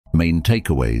main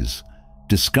takeaways.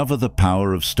 Discover the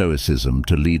power of Stoicism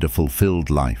to lead a fulfilled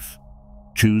life.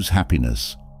 Choose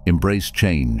happiness, embrace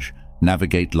change,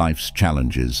 navigate life's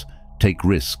challenges, take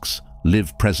risks,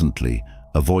 live presently,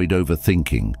 avoid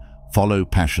overthinking, follow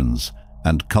passions,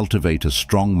 and cultivate a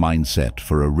strong mindset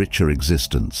for a richer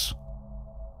existence.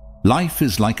 Life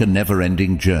is like a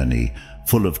never-ending journey,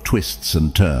 full of twists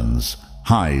and turns,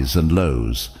 highs and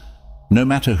lows. No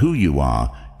matter who you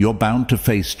are, you're bound to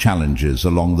face challenges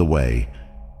along the way.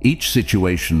 Each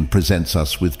situation presents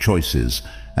us with choices,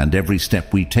 and every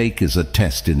step we take is a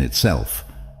test in itself.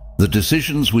 The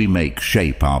decisions we make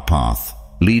shape our path,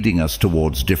 leading us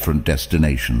towards different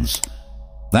destinations.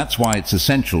 That's why it's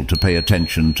essential to pay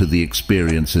attention to the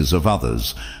experiences of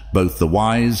others, both the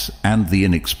wise and the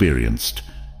inexperienced.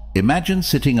 Imagine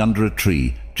sitting under a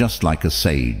tree just like a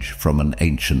sage from an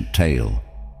ancient tale.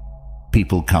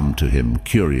 People come to him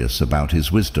curious about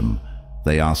his wisdom.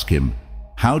 They ask him,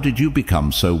 "How did you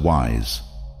become so wise?"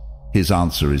 His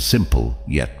answer is simple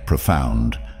yet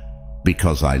profound.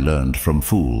 "Because I learned from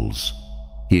fools."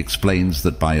 He explains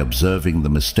that by observing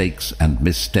the mistakes and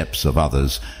missteps of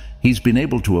others, he's been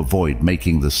able to avoid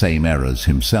making the same errors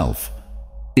himself.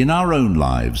 In our own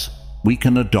lives, we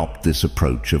can adopt this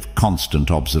approach of constant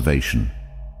observation.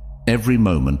 Every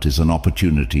moment is an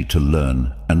opportunity to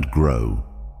learn and grow.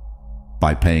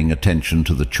 By paying attention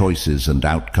to the choices and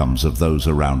outcomes of those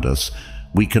around us,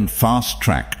 we can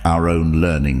fast-track our own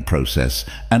learning process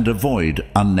and avoid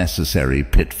unnecessary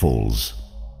pitfalls.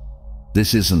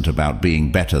 This isn't about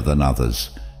being better than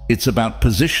others. It's about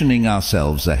positioning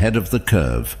ourselves ahead of the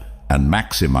curve and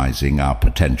maximizing our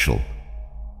potential.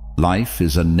 Life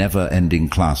is a never-ending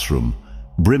classroom,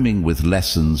 brimming with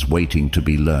lessons waiting to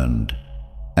be learned.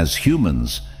 As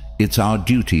humans, it's our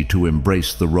duty to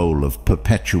embrace the role of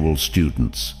perpetual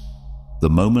students. The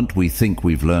moment we think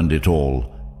we've learned it all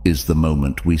is the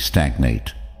moment we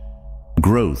stagnate.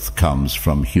 Growth comes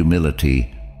from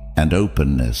humility and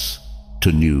openness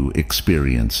to new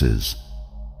experiences.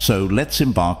 So let's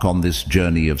embark on this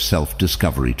journey of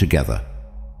self-discovery together.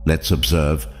 Let's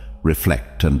observe,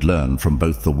 reflect, and learn from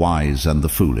both the wise and the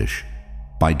foolish.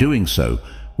 By doing so,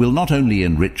 we'll not only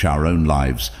enrich our own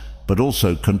lives, but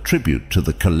also contribute to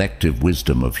the collective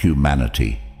wisdom of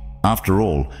humanity. After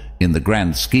all, in the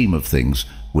grand scheme of things,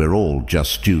 we're all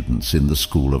just students in the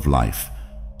school of life.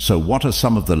 So what are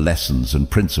some of the lessons and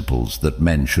principles that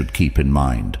men should keep in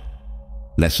mind?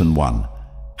 Lesson 1.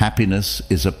 Happiness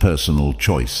is a personal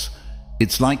choice.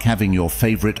 It's like having your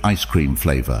favorite ice cream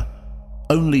flavor.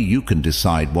 Only you can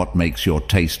decide what makes your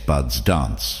taste buds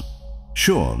dance.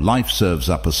 Sure, life serves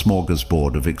up a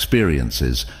smorgasbord of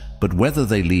experiences, but whether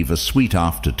they leave a sweet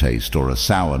aftertaste or a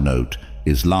sour note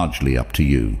is largely up to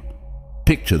you.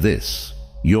 Picture this.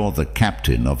 You're the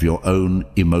captain of your own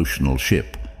emotional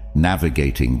ship,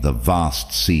 navigating the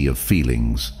vast sea of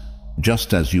feelings.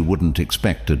 Just as you wouldn't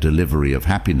expect a delivery of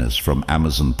happiness from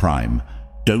Amazon Prime,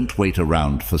 don't wait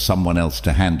around for someone else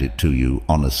to hand it to you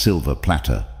on a silver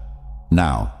platter.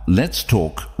 Now, let's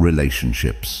talk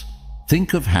relationships.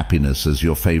 Think of happiness as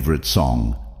your favorite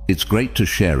song. It's great to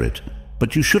share it,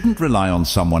 but you shouldn't rely on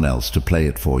someone else to play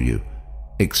it for you.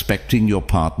 Expecting your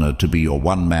partner to be your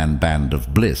one-man band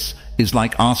of bliss is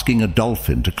like asking a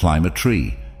dolphin to climb a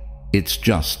tree. It's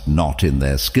just not in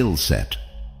their skill set.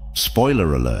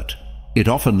 Spoiler alert, it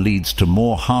often leads to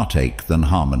more heartache than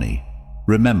harmony.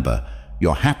 Remember,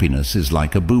 your happiness is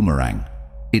like a boomerang.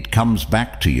 It comes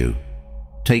back to you.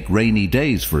 Take rainy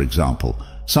days, for example.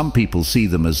 Some people see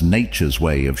them as nature's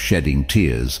way of shedding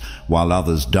tears, while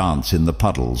others dance in the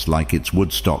puddles like it's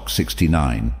Woodstock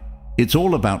 '69. It's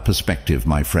all about perspective,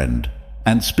 my friend.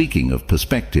 And speaking of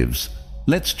perspectives,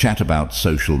 let's chat about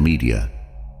social media.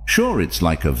 Sure, it's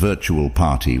like a virtual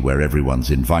party where everyone's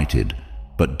invited,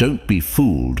 but don't be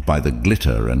fooled by the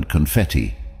glitter and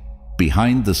confetti.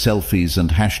 Behind the selfies and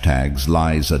hashtags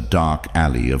lies a dark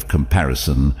alley of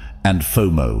comparison and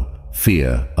FOMO,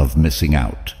 fear of missing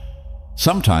out.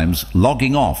 Sometimes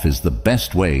logging off is the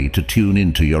best way to tune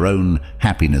into your own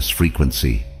happiness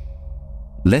frequency.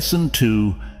 Lesson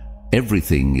 2.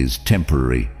 Everything is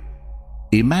temporary.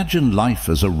 Imagine life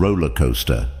as a roller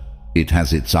coaster. It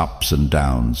has its ups and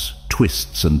downs,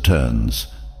 twists and turns.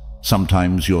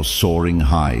 Sometimes you're soaring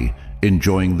high,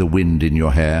 enjoying the wind in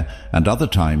your hair, and other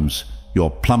times you're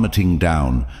plummeting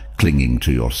down, clinging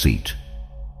to your seat.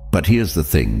 But here's the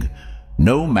thing.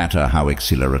 No matter how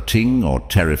exhilarating or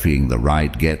terrifying the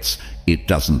ride gets, it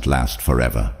doesn't last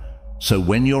forever. So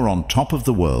when you're on top of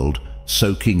the world,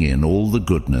 soaking in all the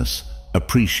goodness,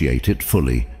 appreciate it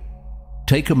fully.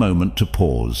 Take a moment to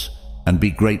pause and be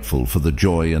grateful for the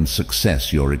joy and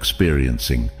success you're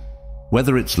experiencing.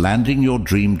 Whether it's landing your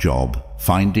dream job,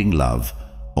 finding love,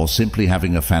 or simply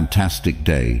having a fantastic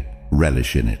day,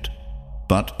 relish in it.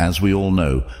 But as we all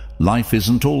know, life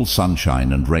isn't all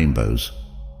sunshine and rainbows.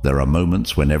 There are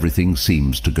moments when everything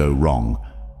seems to go wrong.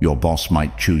 Your boss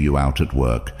might chew you out at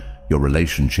work, your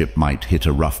relationship might hit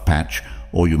a rough patch,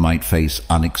 or you might face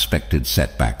unexpected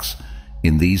setbacks.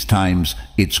 In these times,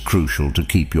 it's crucial to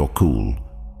keep your cool.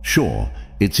 Sure,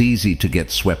 it's easy to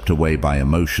get swept away by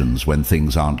emotions when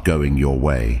things aren't going your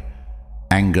way.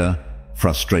 Anger,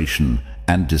 frustration,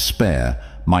 and despair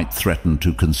might threaten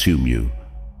to consume you.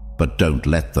 But don't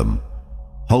let them.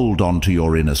 Hold on to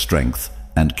your inner strength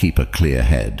and keep a clear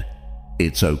head.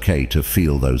 It's okay to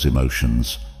feel those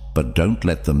emotions, but don't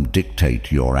let them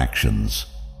dictate your actions.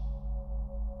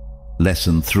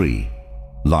 Lesson 3.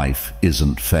 Life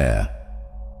isn't fair.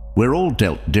 We're all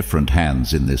dealt different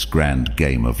hands in this grand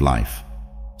game of life.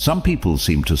 Some people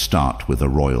seem to start with a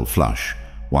royal flush,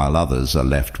 while others are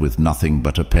left with nothing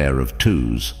but a pair of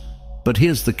twos. But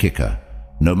here's the kicker.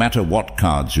 No matter what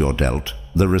cards you're dealt,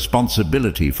 the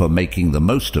responsibility for making the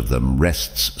most of them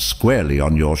rests squarely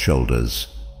on your shoulders.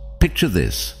 Picture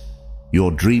this.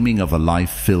 You're dreaming of a life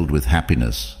filled with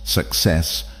happiness,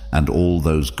 success, and all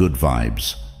those good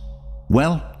vibes.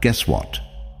 Well, guess what?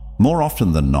 More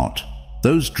often than not,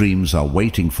 those dreams are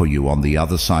waiting for you on the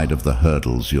other side of the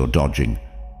hurdles you're dodging.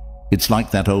 It's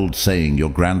like that old saying your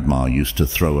grandma used to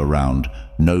throw around,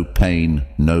 no pain,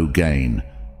 no gain.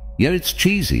 Yeah, it's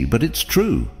cheesy, but it's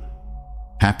true.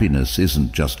 Happiness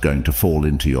isn't just going to fall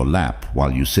into your lap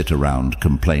while you sit around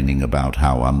complaining about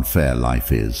how unfair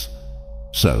life is.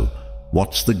 So,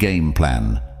 what's the game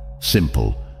plan?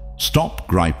 Simple. Stop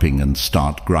griping and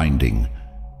start grinding.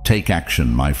 Take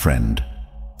action, my friend.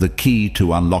 The key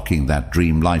to unlocking that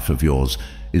dream life of yours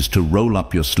is to roll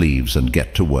up your sleeves and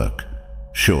get to work.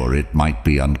 Sure, it might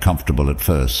be uncomfortable at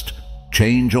first.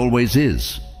 Change always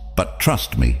is. But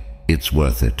trust me, it's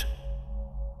worth it.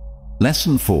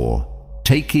 Lesson 4.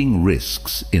 Taking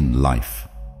risks in life.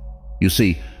 You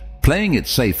see, playing it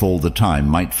safe all the time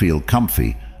might feel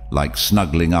comfy, like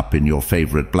snuggling up in your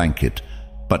favorite blanket.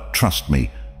 But trust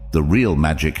me, the real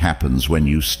magic happens when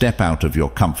you step out of your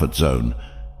comfort zone.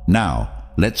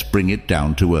 Now, let's bring it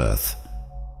down to earth.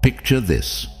 Picture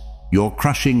this. You're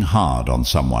crushing hard on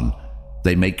someone.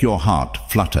 They make your heart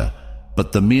flutter,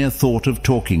 but the mere thought of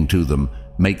talking to them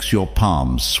makes your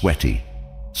palms sweaty.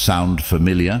 Sound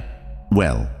familiar?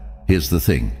 Well, here's the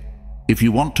thing. If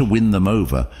you want to win them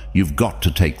over, you've got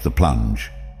to take the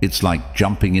plunge. It's like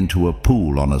jumping into a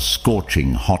pool on a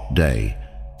scorching hot day.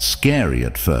 Scary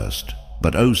at first,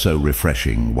 but oh so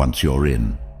refreshing once you're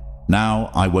in. Now,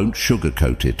 I won't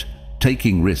sugarcoat it.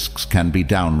 Taking risks can be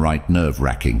downright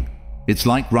nerve-wracking. It's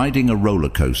like riding a roller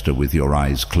coaster with your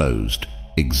eyes closed.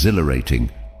 Exhilarating,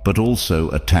 but also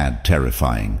a tad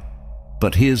terrifying.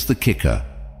 But here's the kicker.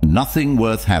 Nothing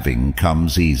worth having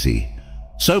comes easy.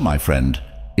 So, my friend,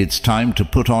 it's time to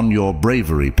put on your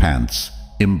bravery pants,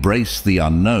 embrace the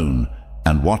unknown,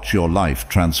 and watch your life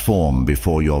transform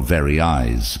before your very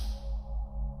eyes.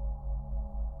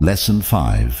 Lesson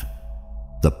 5.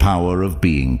 The power of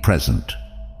being present.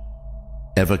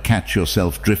 Ever catch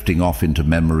yourself drifting off into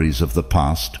memories of the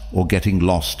past or getting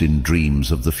lost in dreams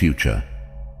of the future?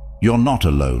 You're not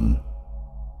alone.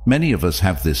 Many of us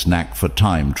have this knack for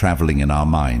time traveling in our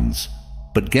minds.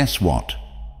 But guess what?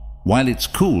 While it's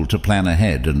cool to plan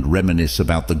ahead and reminisce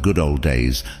about the good old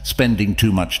days, spending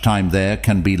too much time there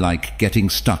can be like getting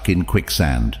stuck in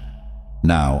quicksand.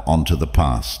 Now, onto the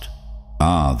past.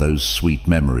 Ah, those sweet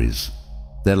memories.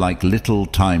 They're like little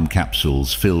time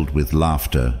capsules filled with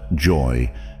laughter,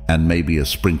 joy, and maybe a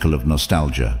sprinkle of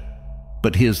nostalgia.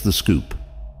 But here's the scoop.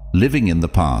 Living in the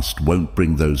past won't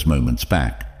bring those moments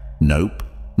back. Nope,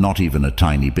 not even a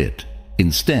tiny bit.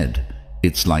 Instead,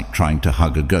 it's like trying to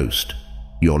hug a ghost.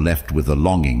 You're left with a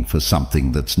longing for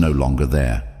something that's no longer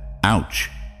there. Ouch!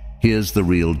 Here's the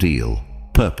real deal.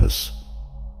 Purpose.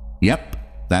 Yep,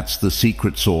 that's the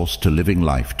secret sauce to living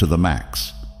life to the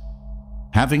max.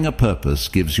 Having a purpose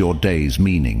gives your days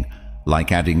meaning,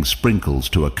 like adding sprinkles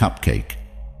to a cupcake.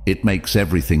 It makes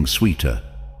everything sweeter.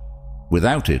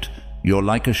 Without it, you're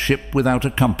like a ship without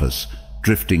a compass,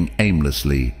 drifting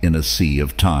aimlessly in a sea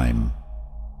of time.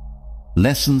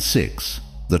 Lesson 6.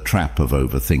 The trap of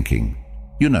overthinking.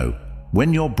 You know,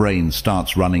 when your brain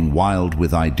starts running wild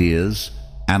with ideas,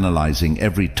 analyzing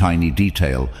every tiny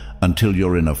detail until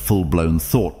you're in a full-blown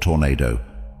thought tornado.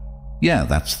 Yeah,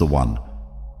 that's the one.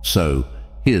 So,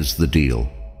 here's the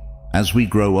deal. As we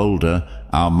grow older,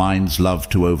 our minds love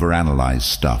to overanalyze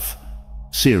stuff.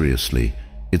 Seriously,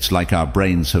 it's like our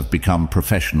brains have become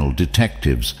professional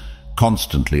detectives,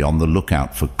 constantly on the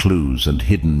lookout for clues and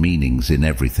hidden meanings in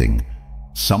everything.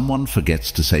 Someone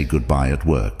forgets to say goodbye at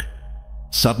work.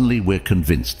 Suddenly we're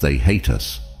convinced they hate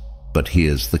us. But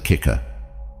here's the kicker.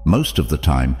 Most of the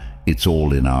time, it's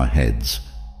all in our heads.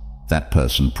 That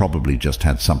person probably just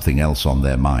had something else on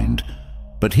their mind.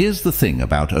 But here's the thing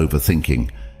about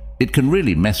overthinking. It can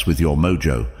really mess with your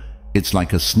mojo. It's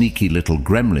like a sneaky little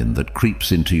gremlin that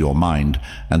creeps into your mind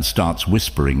and starts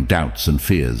whispering doubts and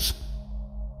fears.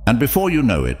 And before you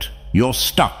know it, you're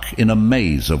stuck in a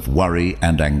maze of worry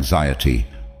and anxiety,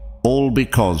 all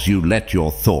because you let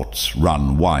your thoughts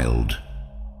run wild.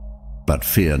 But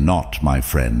fear not, my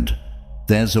friend.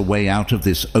 There's a way out of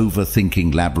this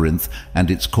overthinking labyrinth, and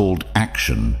it's called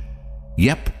action.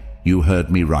 Yep, you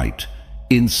heard me right.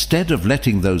 Instead of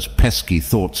letting those pesky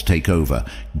thoughts take over,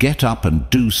 get up and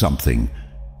do something.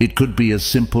 It could be as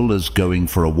simple as going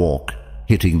for a walk,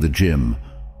 hitting the gym,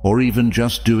 or even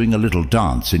just doing a little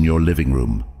dance in your living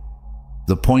room.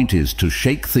 The point is to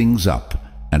shake things up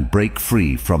and break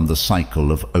free from the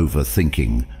cycle of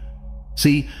overthinking.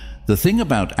 See, the thing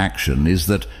about action is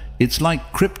that it's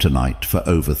like kryptonite for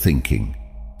overthinking.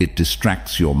 It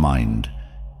distracts your mind,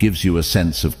 gives you a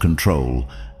sense of control,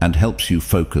 and helps you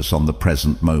focus on the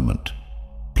present moment.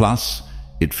 Plus,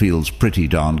 it feels pretty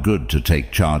darn good to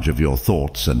take charge of your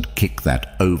thoughts and kick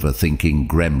that overthinking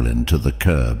gremlin to the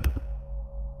curb.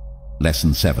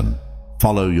 Lesson 7.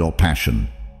 Follow your passion.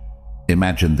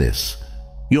 Imagine this.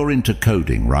 You're into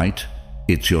coding, right?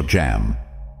 It's your jam.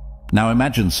 Now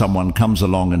imagine someone comes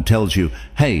along and tells you,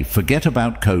 hey, forget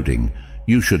about coding.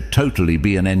 You should totally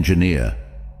be an engineer.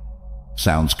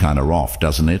 Sounds kinda off,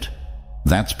 doesn't it?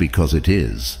 That's because it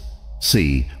is.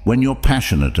 See, when you're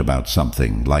passionate about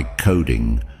something, like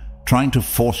coding, trying to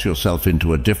force yourself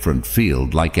into a different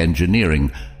field, like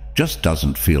engineering, just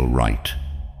doesn't feel right.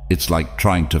 It's like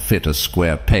trying to fit a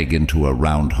square peg into a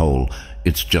round hole.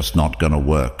 It's just not gonna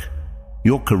work.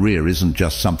 Your career isn't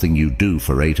just something you do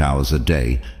for 8 hours a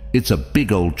day. It's a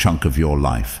big old chunk of your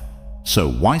life. So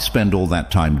why spend all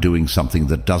that time doing something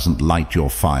that doesn't light your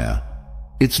fire?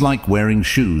 It's like wearing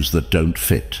shoes that don't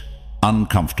fit.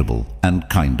 Uncomfortable and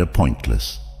kinda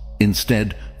pointless.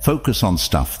 Instead, focus on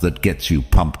stuff that gets you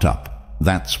pumped up.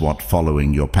 That's what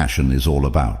following your passion is all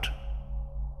about.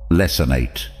 Lesson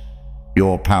 8.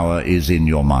 Your power is in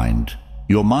your mind.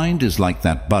 Your mind is like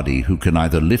that buddy who can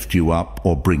either lift you up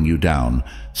or bring you down.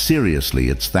 Seriously,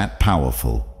 it's that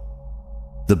powerful.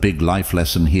 The big life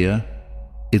lesson here?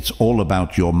 It's all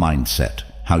about your mindset,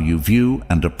 how you view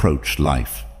and approach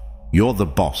life. You're the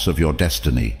boss of your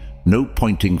destiny. No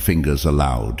pointing fingers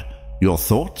allowed. Your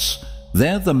thoughts?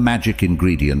 They're the magic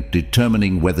ingredient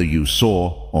determining whether you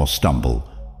soar or stumble.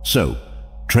 So,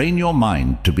 train your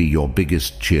mind to be your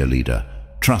biggest cheerleader.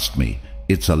 Trust me,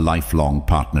 it's a lifelong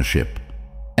partnership.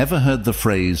 Ever heard the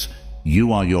phrase,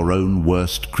 you are your own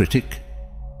worst critic?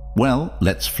 Well,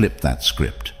 let's flip that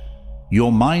script.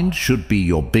 Your mind should be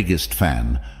your biggest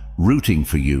fan, rooting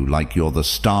for you like you're the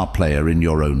star player in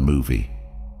your own movie.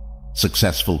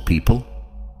 Successful people?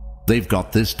 They've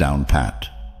got this down pat.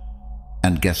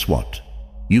 And guess what?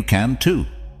 You can too.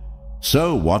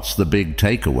 So what's the big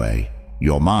takeaway?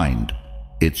 Your mind.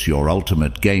 It's your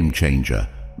ultimate game changer.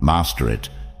 Master it,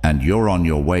 and you're on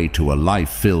your way to a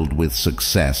life filled with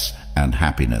success and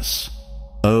happiness.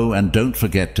 Oh, and don't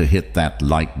forget to hit that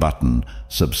like button,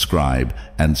 subscribe,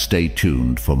 and stay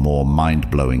tuned for more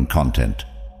mind-blowing content.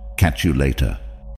 Catch you later.